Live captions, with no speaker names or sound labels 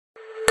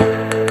Hello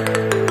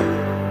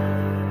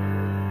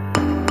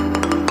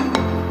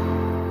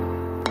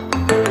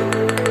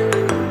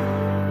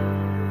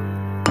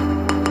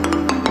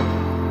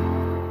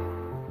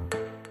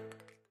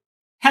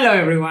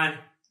everyone,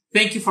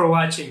 thank you for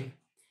watching.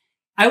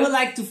 I would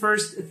like to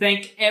first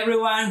thank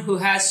everyone who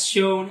has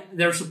shown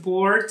their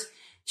support,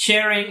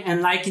 sharing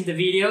and liking the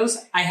videos.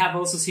 I have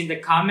also seen the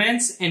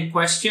comments and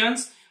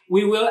questions.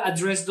 We will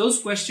address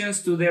those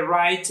questions to the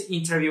right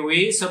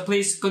interviewee, so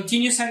please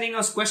continue sending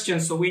us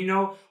questions so we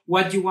know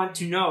what you want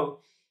to know.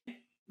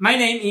 My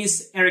name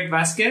is Eric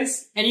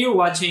Vasquez and you're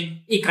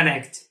watching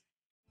eConnect.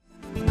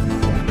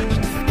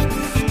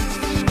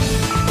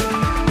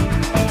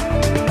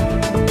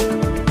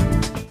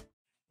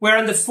 We're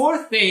on the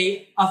fourth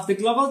day of the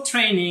global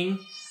training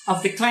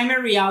of the Climate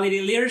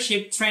Reality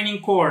Leadership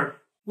Training Corps.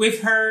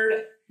 We've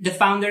heard the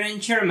founder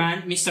and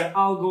chairman, Mr.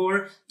 Al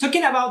Gore,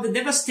 talking about the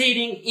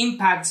devastating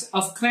impacts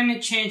of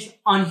climate change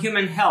on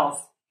human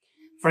health.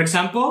 For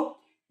example,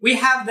 we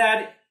have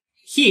that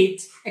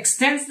heat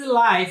extends the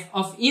life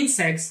of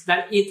insects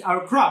that eat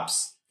our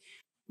crops.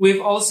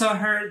 We've also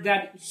heard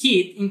that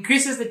heat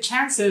increases the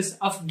chances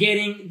of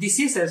getting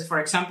diseases, for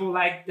example,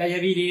 like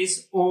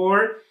diabetes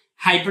or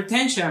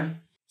hypertension.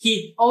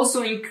 Heat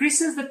also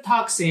increases the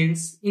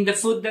toxins in the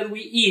food that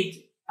we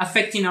eat,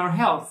 affecting our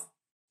health.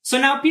 So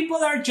now people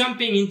are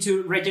jumping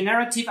into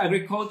regenerative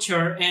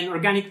agriculture and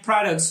organic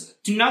products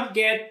to not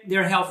get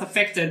their health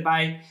affected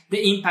by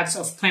the impacts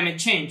of climate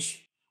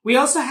change. We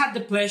also had the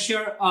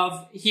pleasure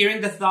of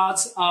hearing the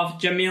thoughts of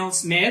Jamil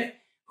Smith,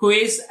 who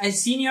is a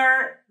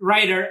senior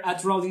writer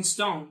at Rolling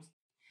Stone.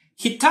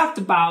 He talked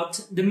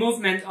about the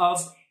movement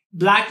of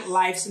Black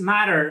Lives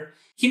Matter.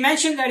 He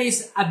mentioned that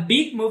it's a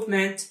big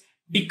movement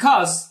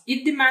because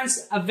it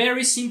demands a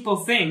very simple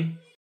thing,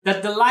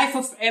 that the life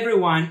of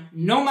everyone,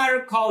 no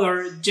matter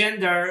color,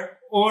 gender,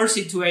 or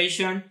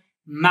situation,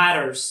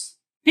 matters.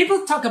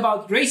 People talk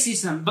about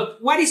racism, but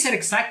what is it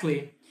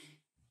exactly?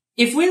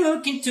 If we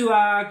look into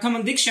a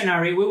common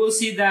dictionary, we will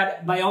see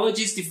that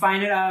biologists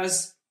define it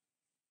as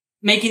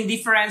making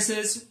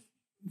differences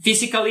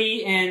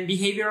physically and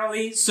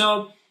behaviorally.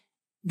 So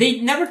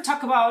they never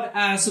talk about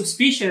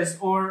subspecies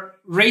or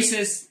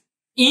races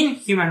in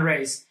human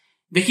race.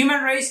 The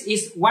human race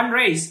is one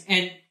race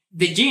and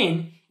the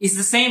gene is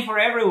the same for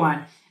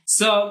everyone.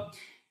 So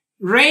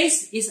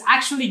race is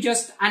actually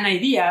just an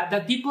idea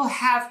that people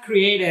have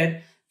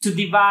created to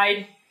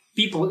divide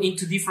people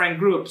into different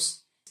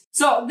groups.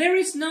 So there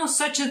is no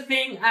such a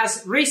thing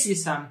as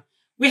racism.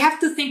 We have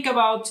to think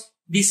about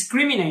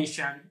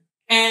discrimination.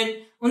 And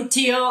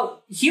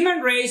until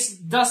human race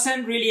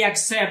doesn't really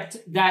accept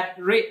that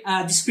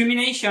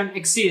discrimination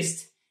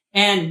exists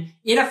and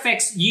it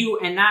affects you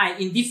and I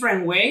in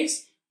different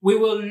ways, we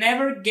will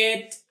never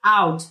get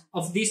out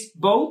of this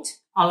boat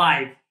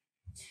alive.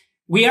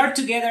 We are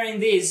together in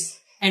this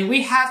and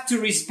we have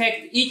to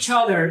respect each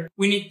other.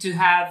 We need to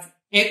have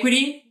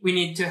equity. We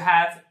need to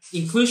have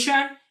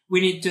inclusion.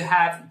 We need to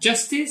have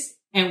justice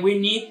and we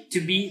need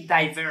to be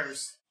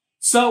diverse.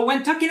 So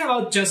when talking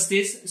about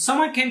justice,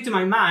 someone came to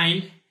my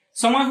mind,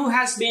 someone who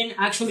has been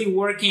actually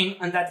working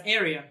on that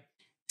area.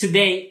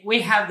 Today,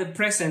 we have the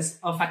presence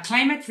of a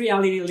climate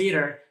reality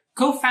leader,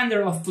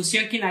 co-founder of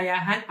Pusyon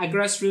Kinaiyahan, a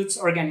grassroots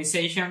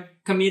organization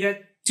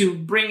committed to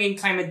bringing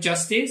climate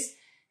justice,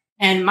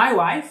 and my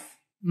wife,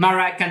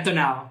 Mara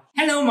Cantonao.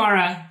 Hello,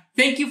 Mara.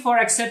 Thank you for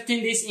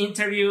accepting this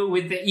interview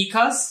with the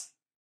ECOS.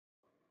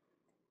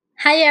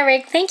 Hi,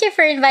 Eric. Thank you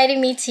for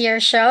inviting me to your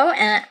show,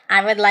 and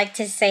I would like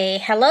to say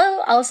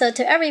hello also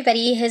to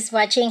everybody who's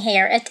watching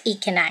here at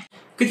eConnect.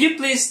 Could you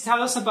please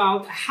tell us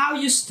about how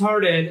you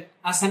started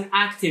as an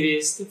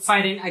activist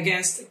fighting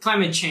against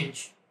climate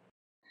change?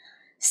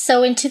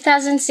 So in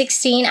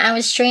 2016, I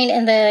was trained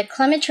in the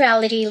Climate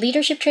Reality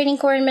Leadership Training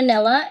Corps in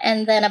Manila,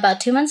 and then about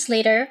 2 months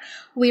later,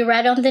 we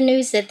read on the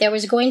news that there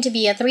was going to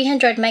be a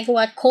 300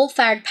 megawatt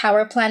coal-fired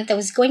power plant that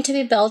was going to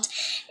be built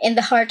in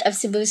the heart of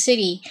Cebu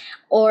City,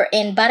 or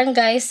in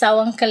Barangay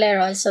Sawang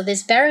Calero. So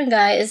this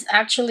barangay is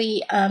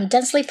actually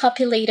densely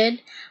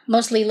populated,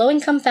 mostly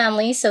low-income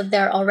families, so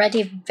they're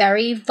already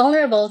very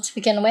vulnerable to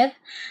begin with,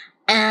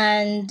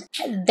 and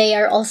they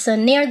are also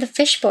near the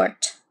fish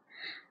port.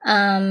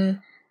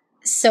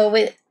 So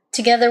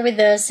together with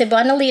the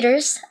Cebuano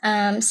leaders,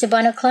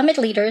 Cebuano climate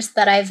leaders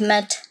that I've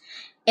met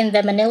in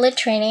the Manila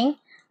training,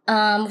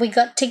 we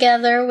got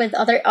together with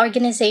other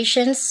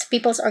organizations,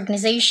 people's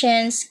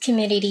organizations,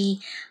 community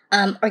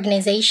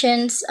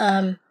organizations,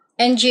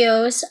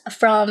 NGOs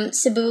from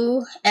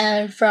Cebu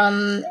and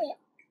from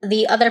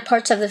the other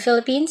parts of the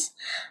Philippines.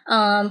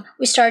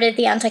 We started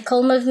the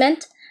anti-coal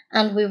movement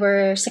and we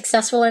were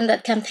successful in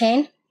that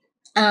campaign.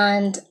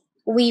 And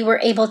we were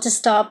able to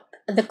stop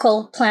the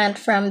coal plant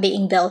from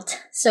being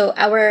built. So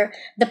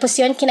the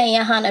Pusyon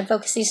Kinaiyahan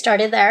advocacy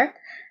started there,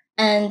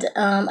 and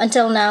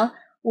until now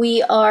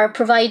we are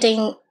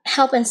providing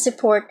help and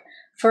support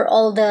for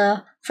all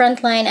the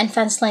frontline and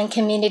fence-line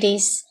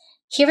communities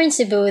here in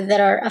Cebu that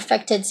are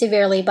affected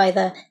severely by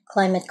the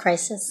climate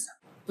crisis.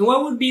 And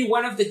what would be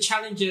one of the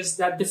challenges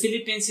that the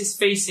Philippines is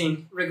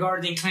facing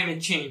regarding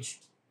climate change?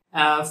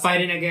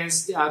 fighting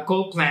against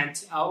coal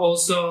plant,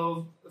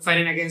 also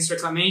fighting against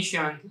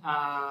reclamation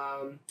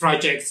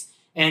projects,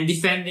 and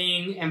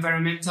defending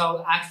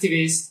environmental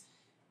activists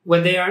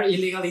when they are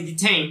illegally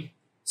detained.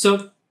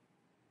 So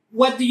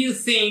what do you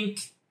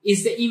think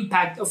is the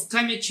impact of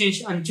climate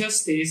change on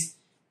justice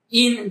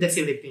in the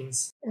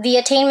Philippines? The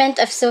attainment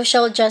of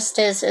social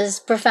justice is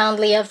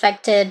profoundly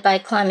affected by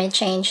climate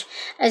change.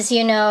 As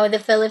you know, the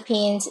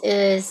Philippines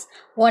is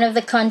one of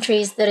the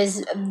countries that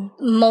is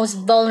most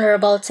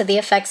vulnerable to the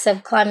effects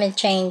of climate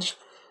change.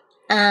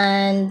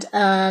 And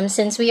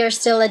since we are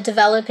still a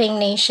developing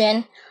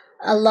nation,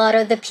 a lot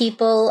of the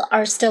people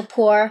are still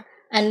poor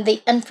and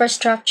the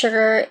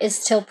infrastructure is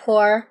still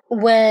poor.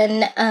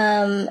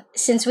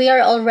 Since we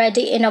are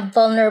already in a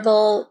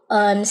vulnerable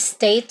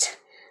state,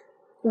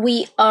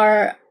 we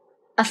are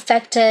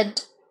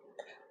affected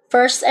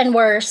first and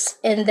worse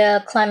in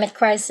the climate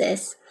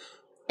crisis.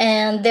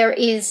 And there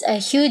is a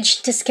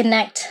huge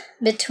disconnect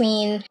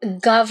between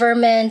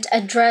government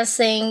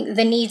addressing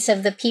the needs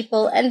of the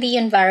people and the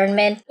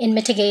environment in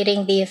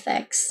mitigating the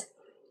effects.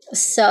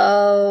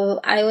 So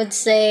I would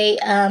say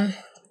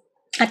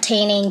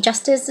attaining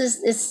justice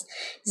is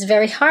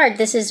very hard.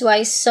 This is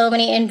why so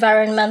many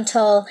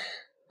environmental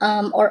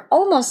or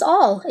almost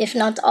all, if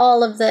not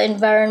all, of the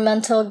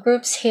environmental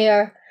groups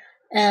here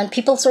and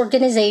people's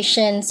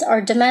organizations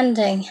are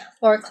demanding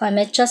for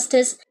climate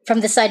justice from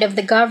the side of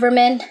the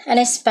government and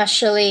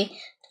especially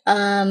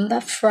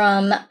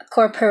from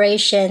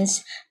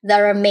corporations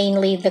that are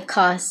mainly the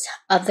cause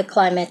of the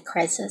climate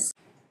crisis.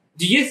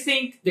 Do you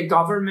think the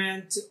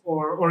government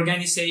or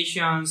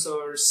organizations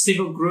or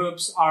civil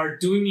groups are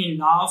doing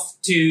enough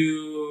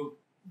to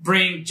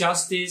bring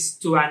justice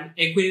to an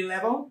equity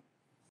level?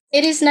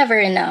 It is never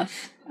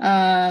enough.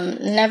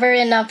 Never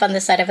enough on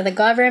the side of the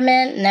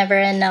government, never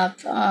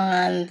enough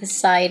on the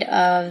side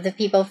of the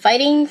people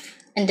fighting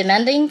and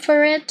demanding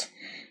for it,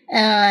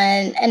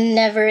 and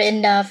never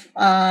enough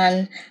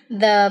on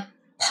the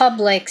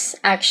public's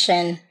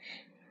action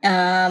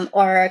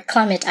or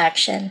climate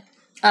action.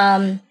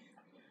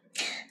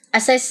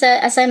 As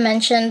I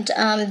mentioned,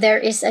 there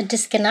is a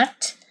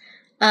disconnect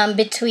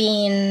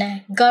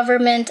between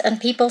government and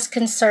people's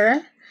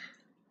concern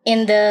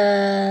in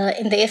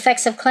the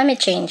effects of climate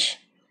change.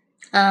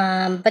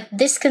 But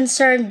this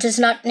concern does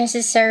not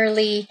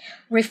necessarily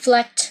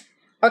reflect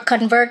or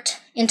convert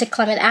into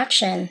climate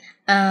action.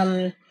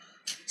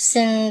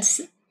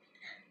 Since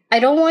I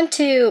don't want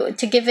to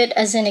give it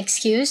as an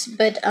excuse,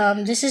 but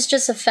this is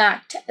just a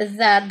fact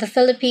that the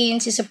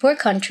Philippines is a poor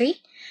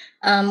country.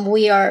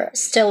 We are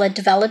still a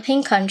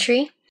developing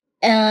country.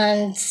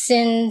 And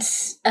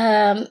since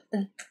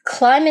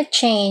climate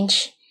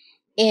change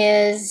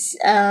is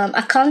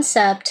a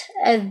concept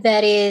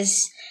that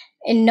is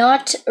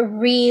not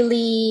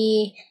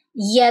really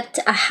yet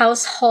a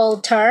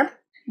household term,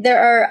 there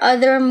are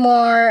other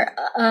more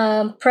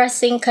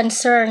pressing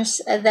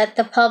concerns that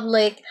the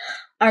public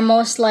are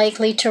most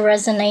likely to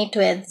resonate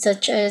with,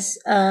 such as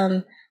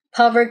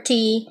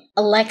poverty,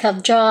 a lack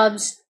of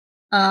jobs,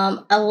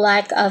 a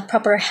lack of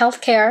proper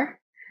health care.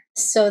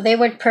 So they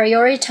would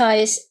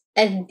prioritize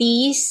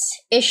these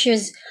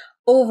issues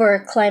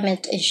over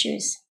climate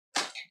issues.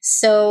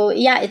 So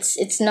yeah,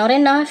 it's not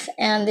enough,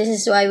 and this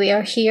is why we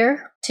are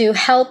here to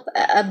help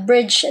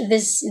bridge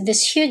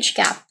this huge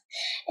gap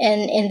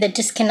in the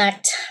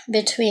disconnect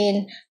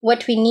between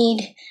what we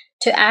need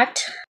to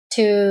act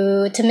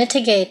to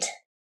mitigate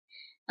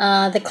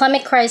the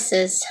climate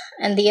crisis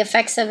and the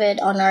effects of it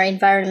on our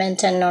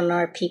environment and on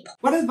our people.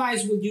 What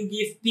advice would you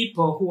give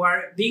people who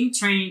are being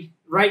trained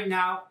right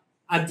now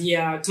at the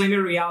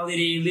Climate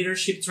Reality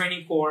Leadership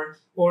Training Corps,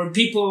 or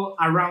people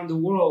around the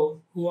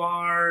world who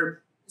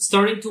are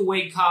starting to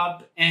wake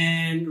up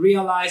and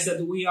realize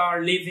that we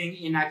are living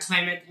in a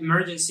climate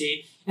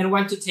emergency and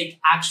want to take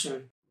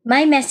action?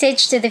 My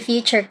message to the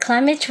future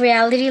climate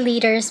reality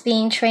leaders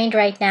being trained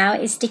right now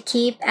is to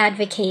keep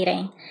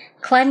advocating.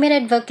 Climate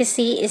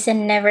advocacy is a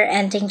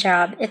never-ending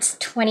job. It's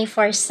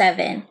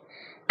 24/7.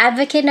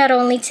 Advocate not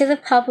only to the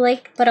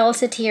public, but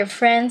also to your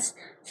friends,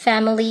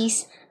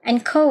 families,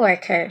 and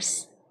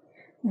co-workers.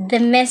 The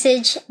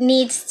message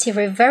needs to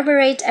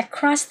reverberate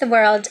across the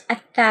world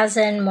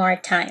 1,000 more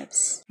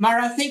times.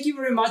 Mara, thank you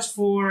very much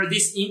for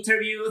this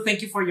interview.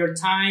 Thank you for your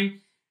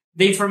time.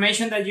 The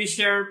information that you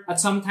share at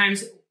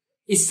sometimes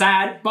is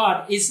sad,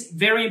 but it's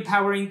very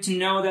empowering to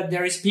know that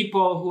there is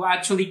people who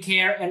actually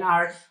care and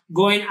are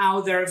going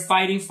out there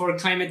fighting for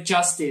climate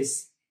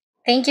justice.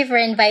 Thank you for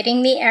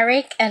inviting me,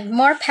 Eric, and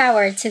more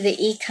power to the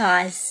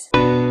e-cause.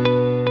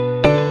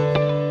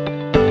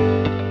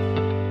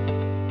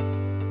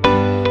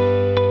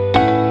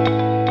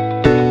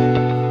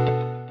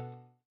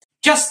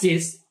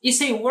 Justice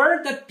is a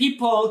word that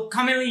people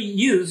commonly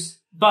use,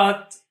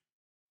 but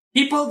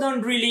people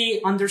don't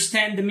really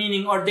understand the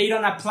meaning, or they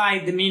don't apply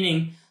the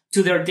meaning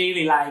to their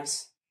daily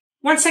lives.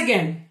 Once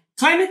again,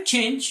 climate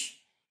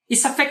change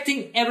is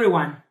affecting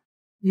everyone,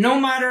 no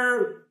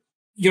matter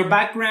your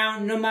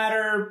background, no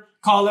matter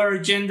color,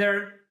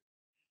 gender,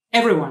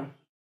 everyone.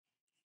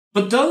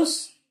 But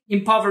those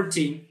in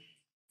poverty,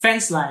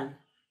 fence line,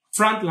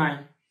 front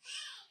line,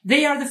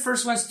 they are the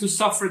first ones to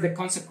suffer the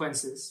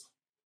consequences.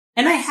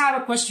 And I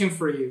have a question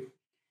for you.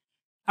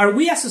 Are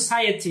we a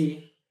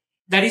society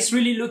that is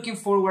really looking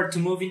forward to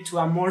move into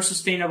a more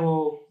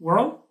sustainable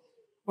world?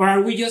 Or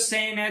are we just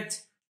saying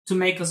it to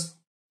make us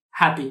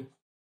happy?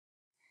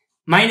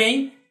 My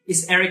name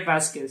is Eric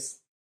Vasquez.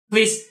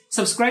 Please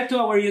subscribe to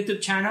our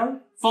YouTube channel,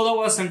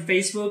 follow us on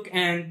Facebook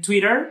and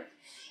Twitter,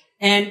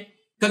 and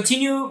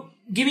continue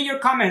giving your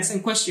comments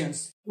and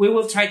questions. We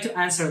will try to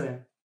answer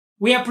them.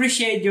 We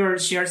appreciate your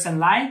shares and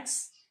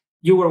likes.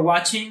 You were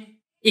watching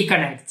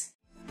eConnect.